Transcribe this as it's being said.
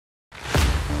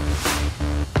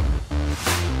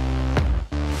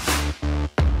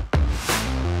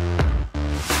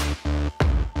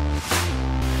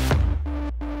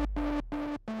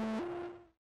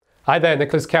Hi there,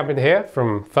 Nicholas Campion here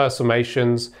from First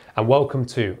Formations, and welcome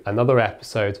to another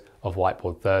episode of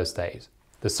Whiteboard Thursdays,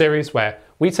 the series where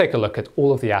we take a look at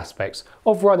all of the aspects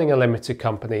of running a limited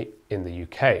company in the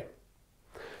UK.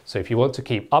 So if you want to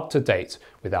keep up to date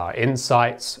with our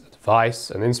insights,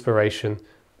 advice and inspiration,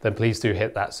 then please do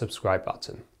hit that subscribe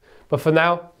button. But for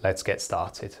now, let's get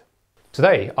started.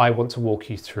 Today, I want to walk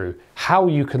you through how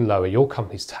you can lower your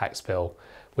company's tax bill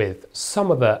with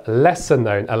some of the lesser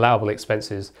known allowable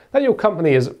expenses that your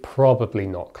company is probably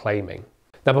not claiming.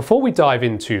 Now, before we dive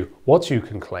into what you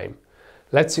can claim,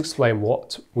 let's explain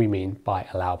what we mean by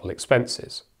allowable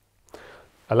expenses.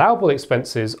 Allowable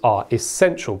expenses are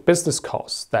essential business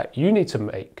costs that you need to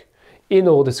make in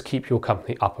order to keep your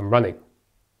company up and running.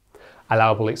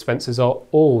 Allowable expenses are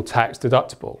all tax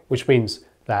deductible, which means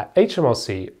that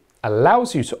HMRC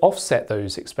allows you to offset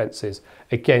those expenses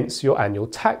against your annual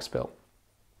tax bill.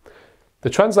 The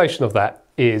translation of that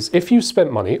is if you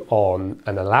spent money on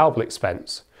an allowable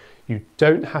expense, you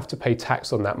don't have to pay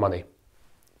tax on that money.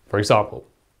 For example,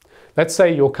 let's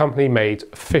say your company made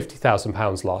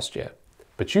 £50,000 last year,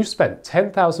 but you spent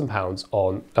 £10,000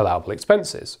 on allowable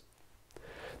expenses.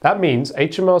 That means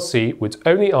HMRC would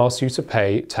only ask you to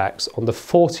pay tax on the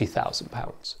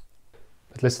 £40,000.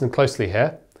 But listen closely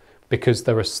here, because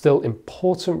there are still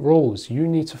important rules you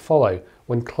need to follow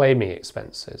when claiming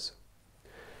expenses.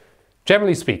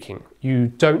 Generally speaking, you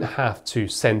don't have to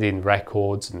send in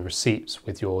records and receipts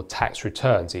with your tax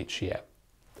returns each year.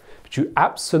 But you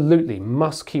absolutely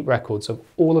must keep records of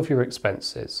all of your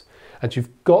expenses, and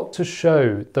you've got to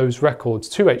show those records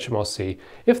to HMRC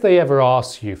if they ever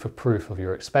ask you for proof of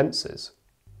your expenses.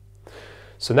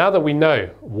 So now that we know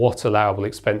what allowable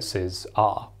expenses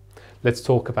are, let's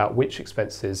talk about which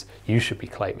expenses you should be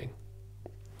claiming.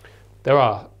 There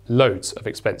are loads of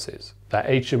expenses that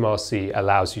HMRC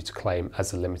allows you to claim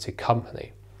as a limited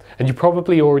company. And you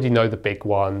probably already know the big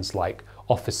ones like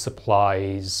office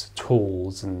supplies,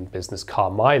 tools, and business car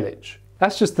mileage.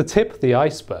 That's just the tip of the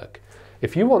iceberg.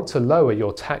 If you want to lower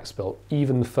your tax bill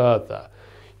even further,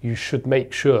 you should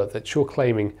make sure that you're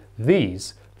claiming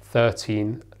these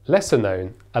 13 lesser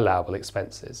known allowable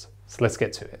expenses. So let's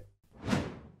get to it.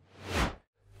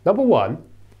 Number one,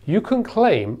 you can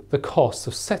claim the cost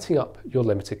of setting up your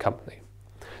limited company.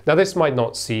 Now, this might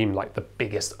not seem like the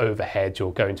biggest overhead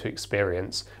you're going to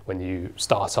experience when you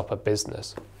start up a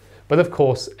business, but of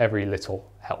course, every little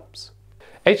helps.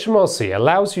 HMRC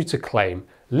allows you to claim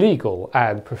legal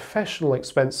and professional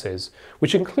expenses,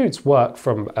 which includes work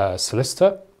from a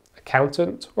solicitor,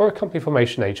 accountant, or a company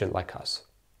formation agent like us.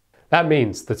 That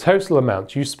means the total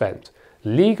amount you spent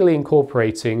legally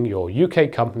incorporating your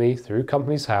UK company through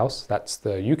Companies House, that's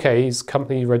the UK's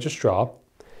company registrar,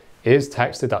 is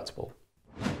tax deductible.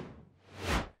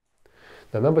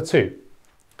 Now, number two,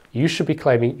 you should be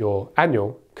claiming your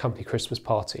annual company Christmas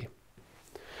party.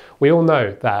 We all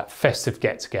know that festive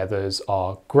get-togethers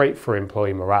are great for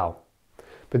employee morale.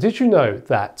 But did you know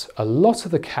that a lot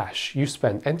of the cash you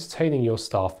spend entertaining your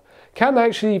staff can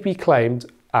actually be claimed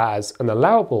as an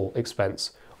allowable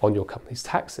expense on your company's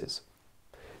taxes?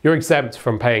 You're exempt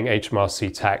from paying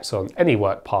HMRC tax on any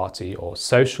work party or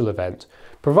social event,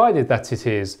 provided that it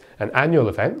is an annual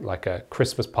event like a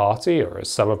Christmas party or a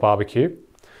summer barbecue.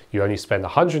 You only spend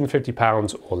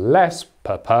 £150 or less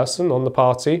per person on the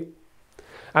party,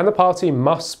 and the party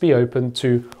must be open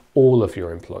to all of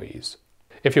your employees.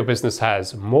 If your business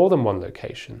has more than one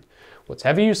location,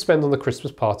 whatever you spend on the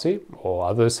Christmas party or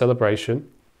other celebration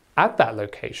at that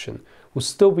location will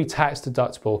still be tax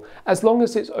deductible as long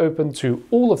as it's open to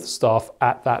all of the staff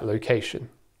at that location.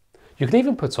 You can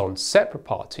even put on separate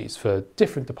parties for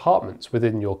different departments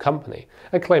within your company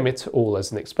and claim it all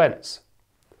as an expense.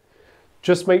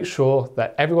 Just make sure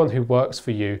that everyone who works for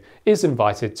you is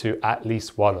invited to at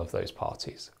least one of those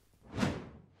parties.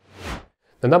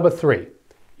 Now, number three,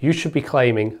 you should be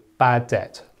claiming bad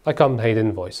debt, like unpaid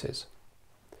invoices.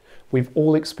 We've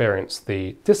all experienced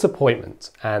the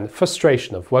disappointment and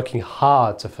frustration of working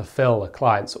hard to fulfill a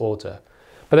client's order,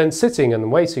 but then sitting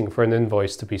and waiting for an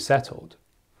invoice to be settled.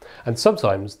 And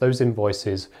sometimes those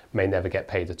invoices may never get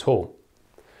paid at all.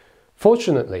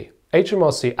 Fortunately,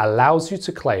 HMRC allows you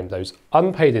to claim those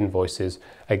unpaid invoices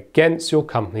against your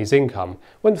company's income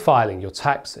when filing your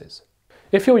taxes.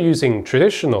 If you're using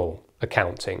traditional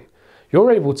accounting,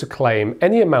 you're able to claim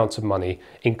any amount of money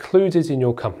included in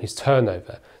your company's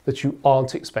turnover that you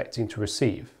aren't expecting to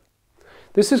receive.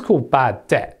 This is called bad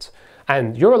debt,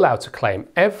 and you're allowed to claim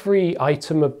every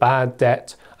item of bad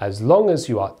debt as long as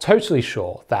you are totally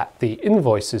sure that the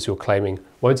invoices you're claiming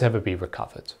won't ever be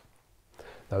recovered.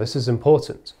 Now this is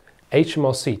important.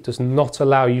 HMRC does not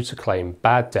allow you to claim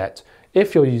bad debt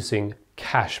if you're using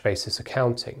cash basis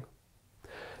accounting.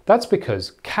 That's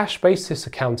because cash basis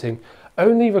accounting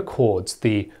only records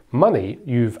the money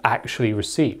you've actually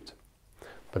received.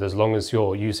 But as long as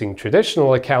you're using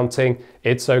traditional accounting,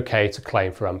 it's okay to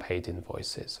claim for unpaid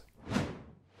invoices.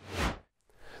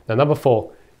 Now, number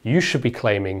 4, you should be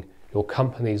claiming your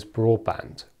company's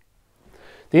broadband.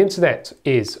 The internet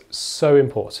is so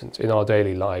important in our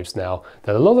daily lives now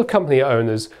that a lot of company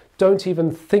owners don't even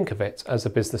think of it as a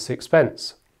business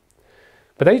expense.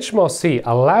 But HMRC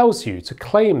allows you to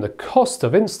claim the cost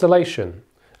of installation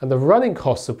and the running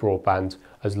costs of broadband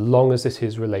as long as it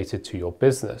is related to your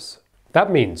business. That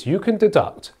means you can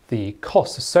deduct the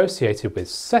costs associated with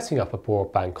setting up a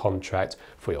broadband contract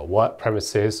for your work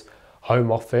premises,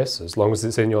 home office, as long as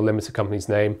it's in your limited company's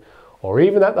name, or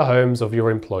even at the homes of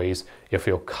your employees if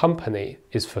your company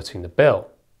is footing the bill.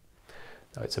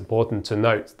 Now, it's important to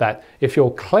note that if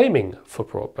you're claiming for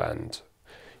broadband,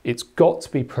 it's got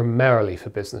to be primarily for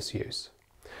business use.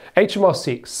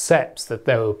 HMRC accepts that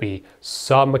there will be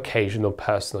some occasional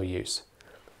personal use,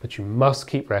 but you must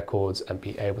keep records and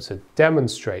be able to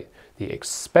demonstrate the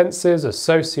expenses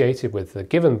associated with the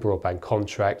given broadband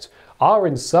contract are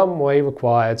in some way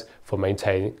required for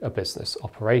maintaining a business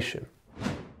operation.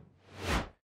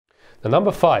 Now,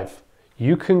 number 5,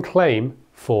 you can claim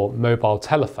for mobile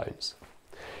telephones.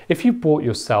 If you bought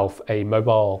yourself a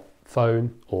mobile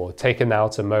phone or taken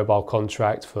out a mobile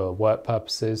contract for work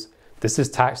purposes, this is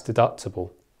tax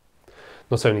deductible.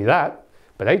 Not only that,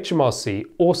 but HMRC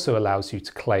also allows you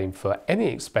to claim for any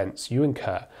expense you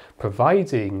incur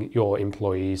providing your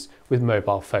employees with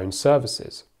mobile phone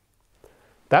services.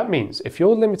 That means if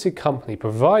your limited company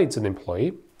provides an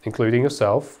employee, including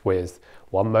yourself, with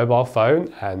one mobile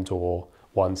phone and/or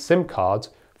one SIM card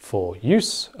for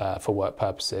use for work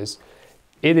purposes,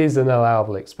 it is an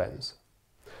allowable expense.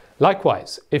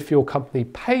 Likewise, if your company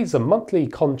pays a monthly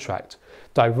contract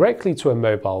directly to a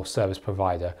mobile service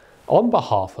provider on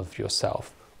behalf of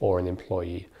yourself or an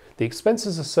employee, the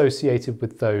expenses associated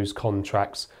with those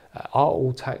contracts are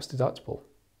all tax deductible.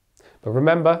 But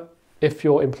remember, if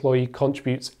your employee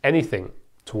contributes anything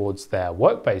towards their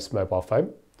work-based mobile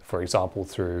phone, for example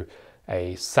through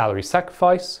a salary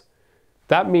sacrifice,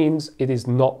 that means it is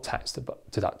not tax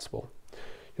deductible.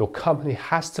 Your company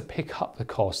has to pick up the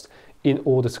cost in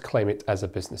order to claim it as a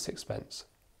business expense.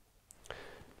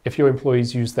 If your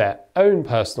employees use their own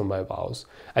personal mobiles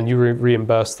and you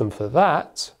reimburse them for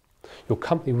that, your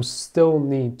company will still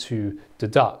need to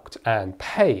deduct and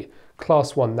pay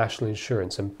Class 1 national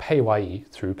insurance and PAYE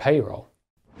through payroll.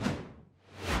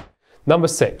 Number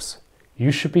 6,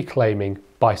 you should be claiming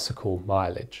bicycle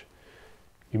mileage.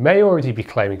 You may already be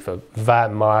claiming for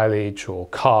van mileage or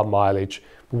car mileage,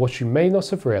 but what you may not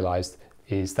have realized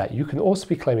is that you can also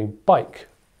be claiming bike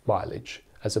mileage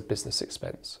as a business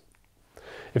expense.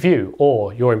 If you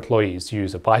or your employees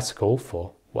use a bicycle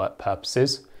for work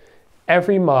purposes,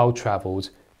 every mile traveled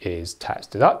is tax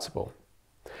deductible.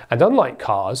 And unlike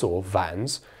cars or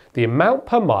vans, the amount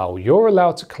per mile you're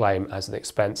allowed to claim as an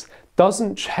expense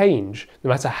doesn't change no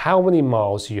matter how many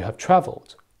miles you have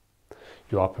traveled.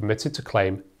 You are permitted to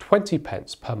claim 20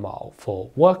 pence per mile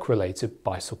for work-related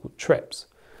bicycle trips.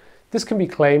 This can be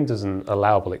claimed as an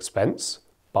allowable expense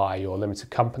by your limited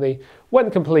company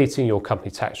when completing your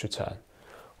company tax return.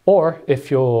 Or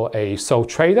if you're a sole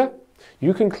trader,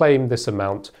 you can claim this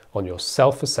amount on your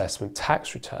self-assessment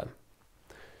tax return.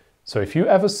 So if you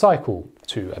ever cycle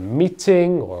to a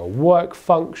meeting or a work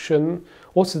function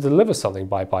or to deliver something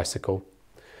by bicycle,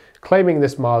 claiming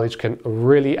this mileage can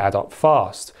really add up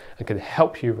fast and can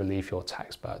help you relieve your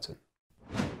tax burden.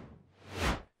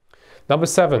 Number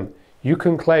 7, you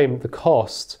can claim the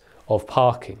cost of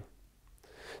parking.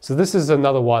 So this is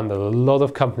another one that a lot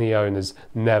of company owners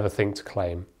never think to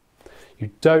claim. You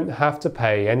don't have to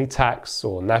pay any tax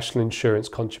or national insurance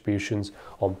contributions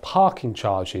on parking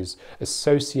charges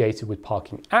associated with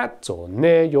parking at or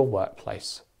near your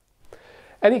workplace.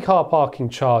 Any car parking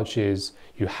charges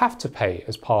you have to pay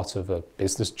as part of a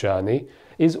business journey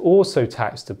is also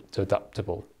tax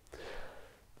deductible.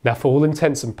 Now, for all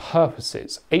intents and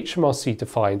purposes, HMRC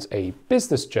defines a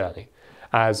business journey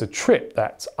as a trip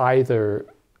that's either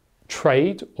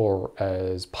trade or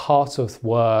as part of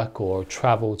work or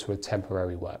travel to a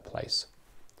temporary workplace.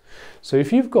 So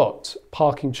if you've got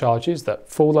parking charges that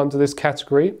fall under this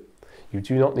category, you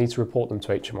do not need to report them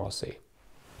to HMRC.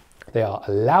 They are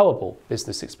allowable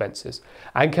business expenses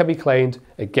and can be claimed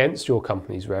against your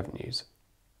company's revenues.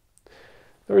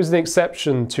 There is an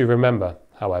exception to remember,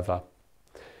 however.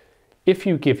 if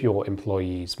you give your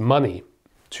employees money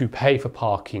to pay for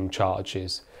parking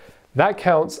charges, that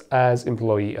counts as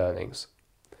employee earnings.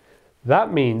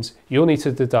 That means you'll need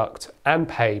to deduct and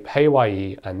pay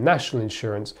PAYE and national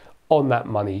insurance on that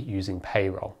money using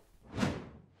payroll.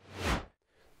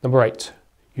 Number 8,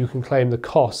 you can claim the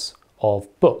costs of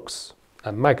books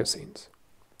and magazines.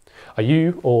 Are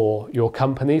you or your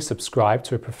company subscribed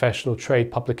to a professional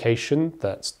trade publication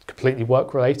that's completely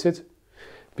work-related?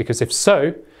 Because if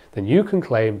so, then you can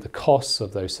claim the costs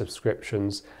of those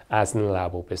subscriptions as an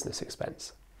allowable business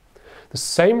expense. The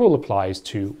same rule applies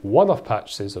to one-off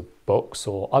purchases of books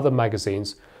or other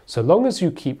magazines, so long as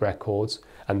you keep records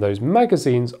and those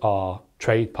magazines are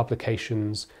trade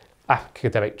publications,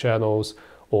 academic journals,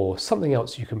 or something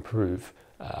else you can prove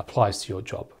applies to your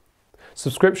job.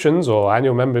 Subscriptions or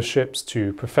annual memberships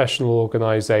to professional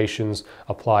organisations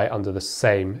apply under the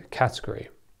same category.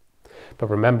 But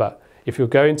remember, if you're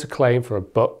going to claim for a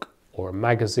book or a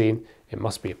magazine, it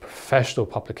must be a professional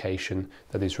publication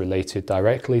that is related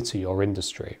directly to your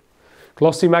industry.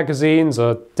 Glossy magazines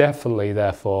are definitely,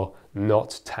 therefore,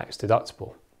 not tax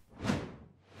deductible.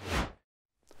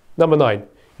 Number 9,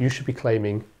 you should be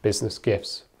claiming business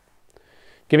gifts.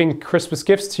 Giving Christmas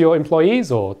gifts to your employees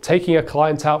or taking a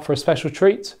client out for a special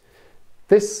treat,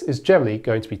 this is generally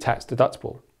going to be tax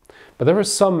deductible. But there are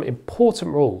some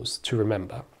important rules to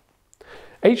remember.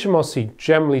 HMRC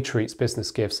generally treats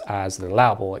business gifts as an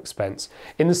allowable expense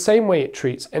in the same way it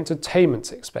treats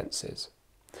entertainment expenses.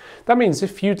 That means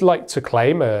if you'd like to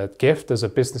claim a gift as a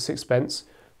business expense,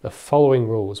 the following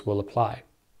rules will apply.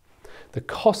 The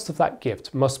cost of that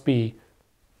gift must be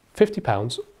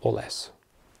 £50 or less.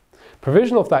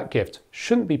 Provision of that gift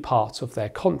shouldn't be part of their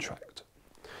contract.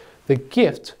 The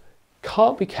gift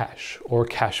can't be cash or a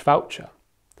cash voucher,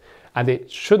 and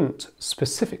it shouldn't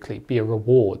specifically be a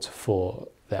reward for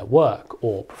their work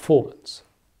or performance.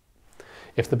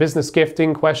 If the business gift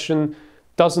in question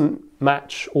doesn't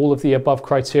match all of the above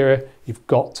criteria, you've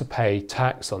got to pay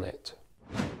tax on it.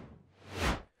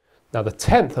 Now, the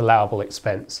 10th allowable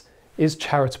expense is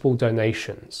charitable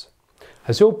donations.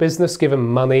 Has your business given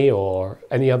money or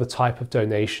any other type of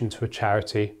donation to a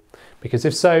charity? Because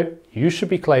if so, you should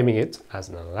be claiming it as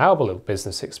an allowable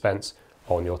business expense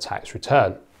on your tax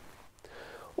return.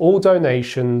 All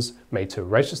donations made to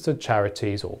registered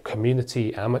charities or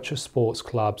community amateur sports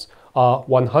clubs are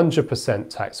 100%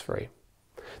 tax-free.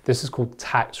 This is called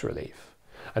tax relief,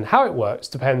 and how it works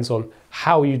depends on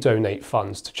how you donate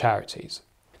funds to charities.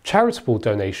 Charitable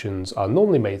donations are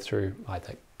normally made through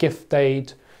either gift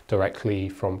aid, directly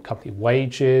from company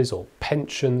wages or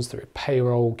pensions through a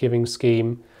payroll giving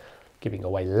scheme, giving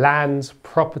away land,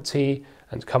 property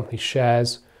and company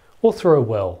shares, or through a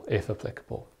will if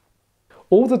applicable.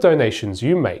 All the donations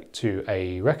you make to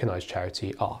a recognised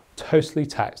charity are totally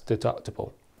tax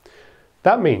deductible.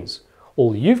 That means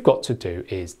all you've got to do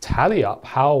is tally up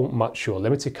how much your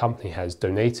limited company has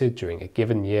donated during a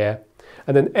given year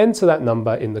and then enter that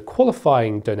number in the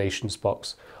qualifying donations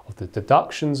box of the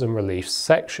deductions and reliefs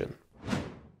section.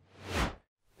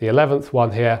 The 11th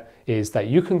one here is that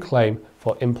you can claim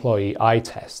for employee eye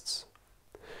tests.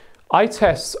 Eye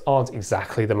tests aren't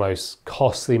exactly the most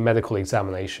costly medical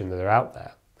examination that are out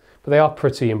there, but they are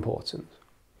pretty important.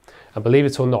 And believe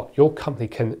it or not, your company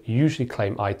can usually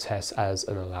claim eye tests as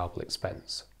an allowable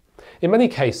expense. In many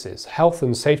cases, health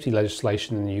and safety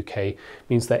legislation in the UK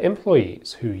means that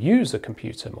employees who use a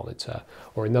computer monitor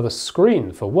or another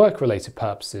screen for work-related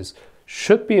purposes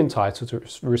should be entitled to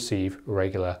receive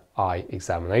regular eye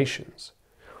examinations.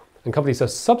 And companies are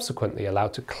subsequently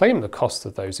allowed to claim the cost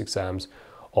of those exams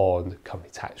on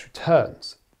company tax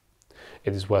returns.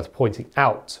 It is worth pointing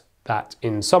out that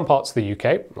in some parts of the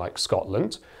UK, like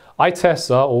Scotland, eye tests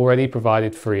are already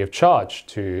provided free of charge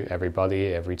to everybody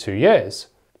every 2 years.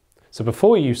 So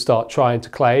before you start trying to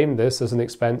claim this as an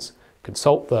expense,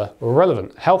 consult the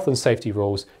relevant health and safety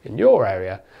rules in your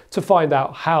area to find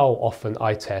out how often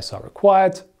eye tests are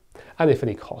required and if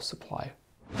any costs apply.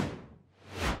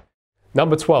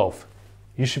 Number 12,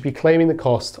 you should be claiming the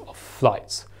cost of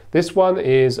flights. This one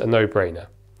is a no-brainer.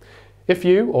 If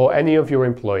you or any of your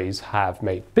employees have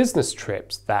made business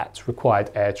trips that required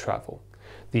air travel,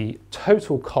 the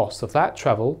total cost of that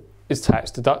travel is tax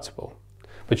deductible.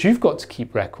 But you've got to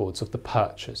keep records of the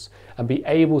purchase and be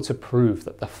able to prove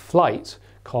that the flight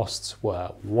costs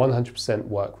were 100%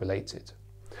 work-related.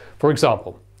 For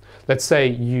example, let's say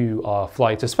you are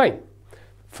flying to Spain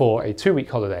for a 2-week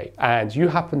holiday and you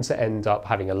happen to end up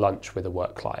having a lunch with a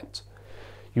work client.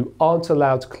 You aren't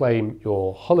allowed to claim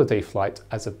your holiday flight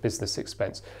as a business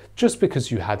expense just because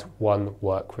you had one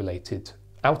work-related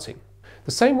outing.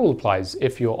 The same rule applies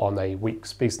if you're on a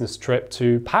week's business trip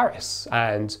to Paris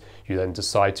and you then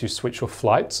decide to switch your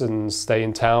flights and stay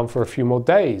in town for a few more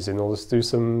days in order to do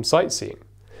some sightseeing.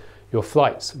 Your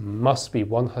flights must be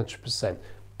 100%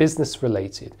 business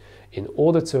related in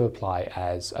order to apply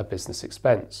as a business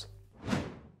expense.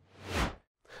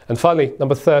 And finally,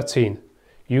 number 13,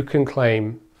 you can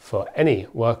claim for any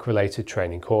work-related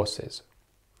training courses.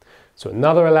 So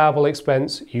another allowable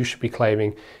expense you should be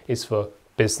claiming is for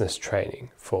business training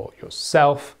for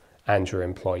yourself and your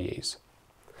employees.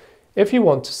 If you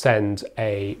want to send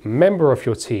a member of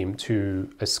your team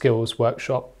to a skills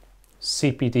workshop,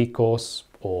 CPD course,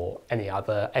 or any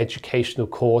other educational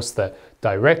course that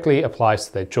directly applies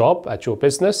to their job at your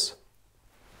business,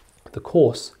 the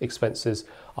course expenses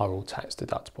are all tax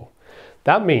deductible.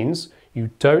 That means you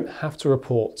don't have to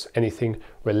report anything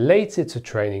related to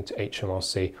training to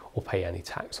HMRC or pay any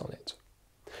tax on it.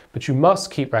 But you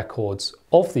must keep records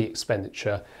of the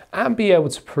expenditure and be able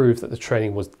to prove that the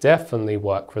training was definitely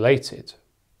work related.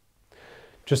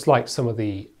 Just like some of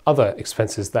the other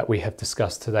expenses that we have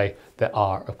discussed today, there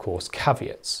are of course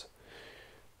caveats.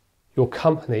 Your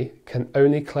company can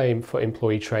only claim for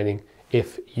employee training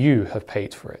if you have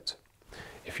paid for it.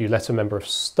 If you let a member of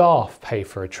staff pay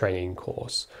for a training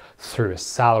course through a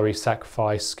salary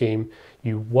sacrifice scheme,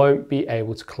 you won't be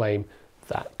able to claim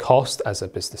that cost as a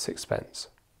business expense.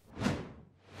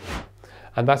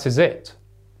 And that is it.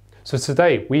 So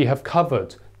today we have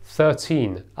covered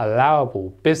 13 allowable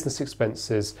business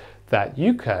expenses that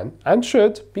you can and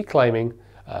should be claiming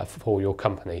for your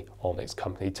company on its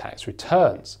company tax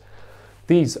returns.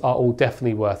 These are all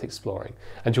definitely worth exploring,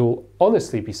 and you'll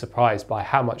honestly be surprised by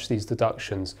how much these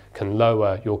deductions can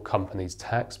lower your company's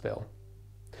tax bill.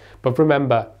 But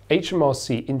remember,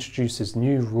 HMRC introduces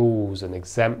new rules and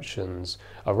exemptions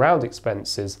around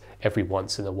expenses every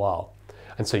once in a while,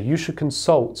 and so you should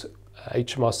consult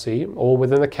HMRC or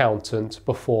with an accountant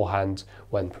beforehand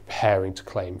when preparing to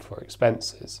claim for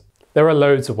expenses. There are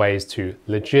loads of ways to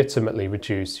legitimately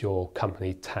reduce your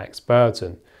company tax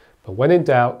burden, but when in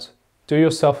doubt, do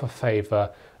yourself a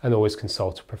favour and always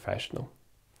consult a professional.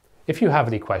 If you have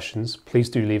any questions, please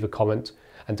do leave a comment,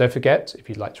 and don't forget, if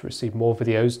you'd like to receive more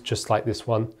videos just like this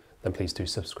one, then please do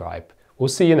subscribe. We'll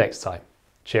see you next time.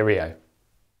 Cheerio.